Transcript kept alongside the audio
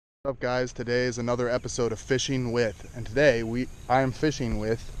What's up guys, today is another episode of Fishing With, and today I am fishing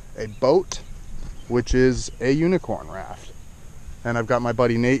with a boat, which is a unicorn raft. And I've got my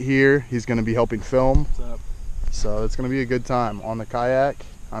buddy Nate here. He's going to be helping film. What's up? So it's going to be a good time. On the kayak,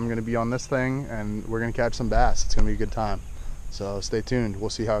 I'm going to be on this thing, and we're going to catch some bass. It's going to be a good time. So stay tuned.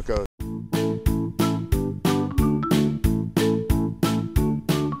 We'll see how it goes.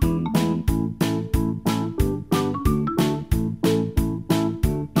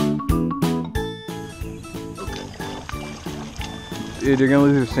 Dude, you're gonna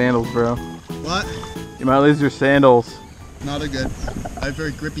lose your sandals, bro. What? You might lose your sandals. Not a good. I have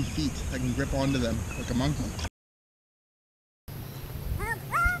very grippy feet. I can grip onto them like a monkey.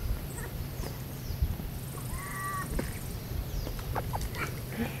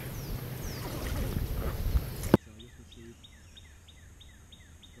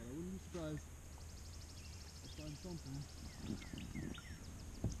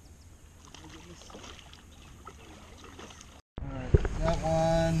 That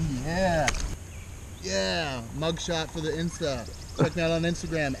one, yeah. Yeah, mugshot for the Insta. Check me out on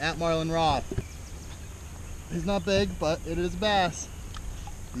Instagram, at Marlin Roth. He's not big, but it is a bass.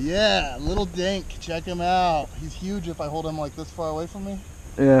 Yeah, little dink, check him out. He's huge if I hold him like this far away from me.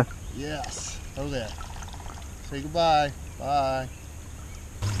 Yeah. Yes, okay. Say goodbye, bye.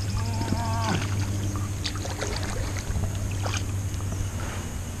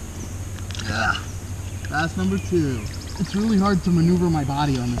 Yeah, bass number 2. It's really hard to maneuver my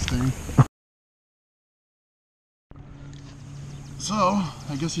body on this thing. So,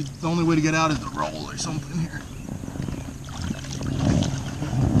 I guess the only way to get out is to roll or something here.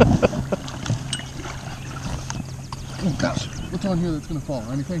 Oh gosh, what's on here that's gonna fall?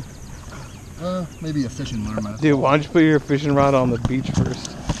 Anything? Maybe a fishing lure might have Dude, fallen. why don't you put your fishing rod on the beach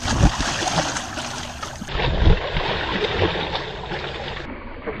first?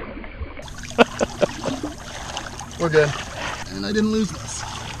 We're good. And I didn't lose this.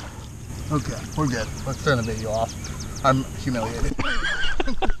 Okay, we're good. Let's turn the video off. I'm humiliated.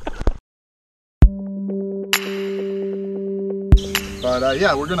 But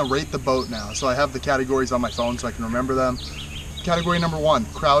yeah, we're gonna rate the boat now. So I have the categories on my phone so I can remember them. Category number 1,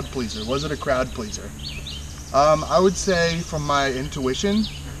 crowd pleaser. Was it a crowd pleaser? I would say from my intuition,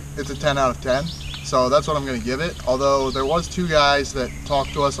 it's a 10 out of 10. So that's what I'm gonna give it. Although there was 2 guys that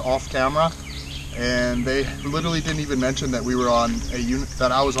talked to us off camera, and they literally didn't even mention that we were on that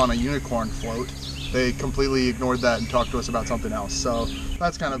I was on a unicorn float. They completely ignored that and talked to us about something else. So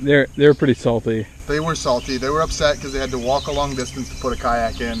that's kind of... They're pretty salty. They were salty. They were upset because they had to walk a long distance to put a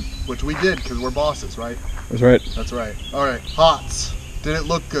kayak in, which we did because we're bosses, right? That's right. That's right. All right, hots. Did it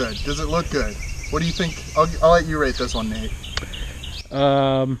look good? Does it look good? What do you think? I'll let you rate this one, Nate.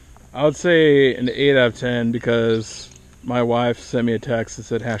 I would say an 8 out of 10 because my wife sent me a text that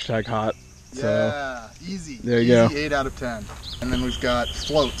said #hot. So Yeah, easy. There you go. 8 out of 10. And then we've got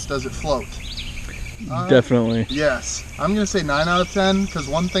floats. Does it float? Definitely. Yes. I'm going to say 9 out of 10 because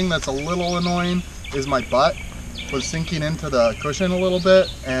one thing that's a little annoying is my butt was sinking into the cushion a little bit,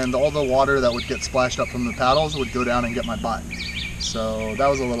 and all the water that would get splashed up from the paddles would go down and get my butt. So that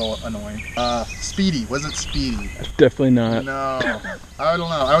was a little annoying. Speedy. Was it speedy? Definitely not. No. I don't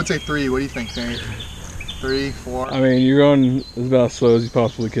know. I would say 3. What do you think, Nate? 3, 4? I mean, you're going about as slow as you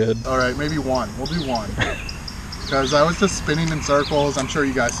possibly could. All right, maybe 1. We'll do 1. Because I was just spinning in circles. I'm sure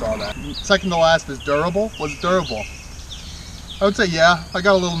you guys saw that. Second to last is durable. Was it durable? I would say yeah. I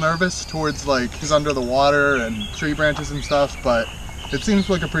got a little nervous towards like he's under the water and tree branches and stuff, but it seems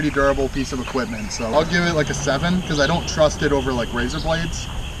like a pretty durable piece of equipment. So I'll give it like a 7 because I don't trust it over like razor blades.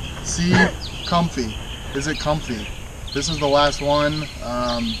 C, comfy. Is it comfy? This is the last one.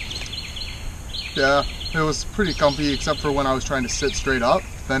 Yeah, it was pretty comfy except for when I was trying to sit straight up.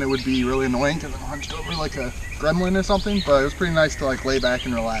 Then it would be really annoying because I'm hunched over like a gremlin or something, but it was pretty nice to like lay back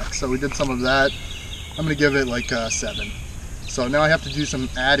and relax. So we did some of that. I'm gonna give it like a 7. So now I have to do some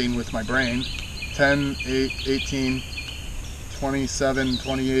adding with my brain. 10, 8, 18, 27,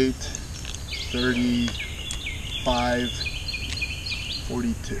 28, 35,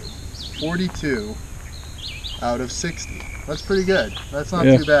 42. 42 out of 60. That's pretty good. That's not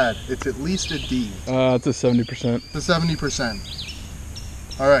too bad. It's at least a D. It's a 70%. It's a 70%.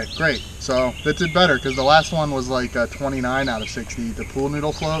 All right, great. So that did better because the last one was like a 29 out of 60. The pool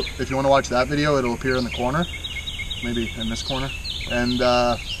noodle float. If you want to watch that video, it'll appear in the corner. Maybe in this corner. And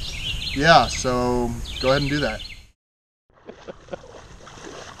yeah, so go ahead and do that.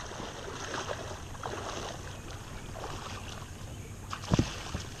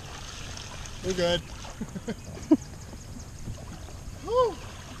 We're good. Woo.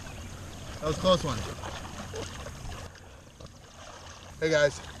 That was a close one. Hey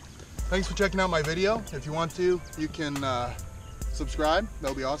guys, Thanks for checking out my video. If you want to, you can subscribe.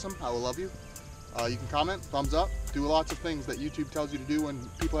 That'll be awesome. I will love you. You can comment, thumbs up, do lots of things that YouTube tells you to do when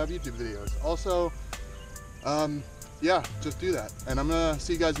people have YouTube videos. Also, yeah, just do that. And I'm gonna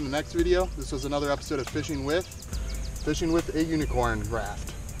see you guys in the next video. This was another episode of Fishing with a Unicorn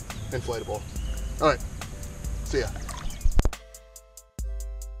Raft inflatable. All right, see ya.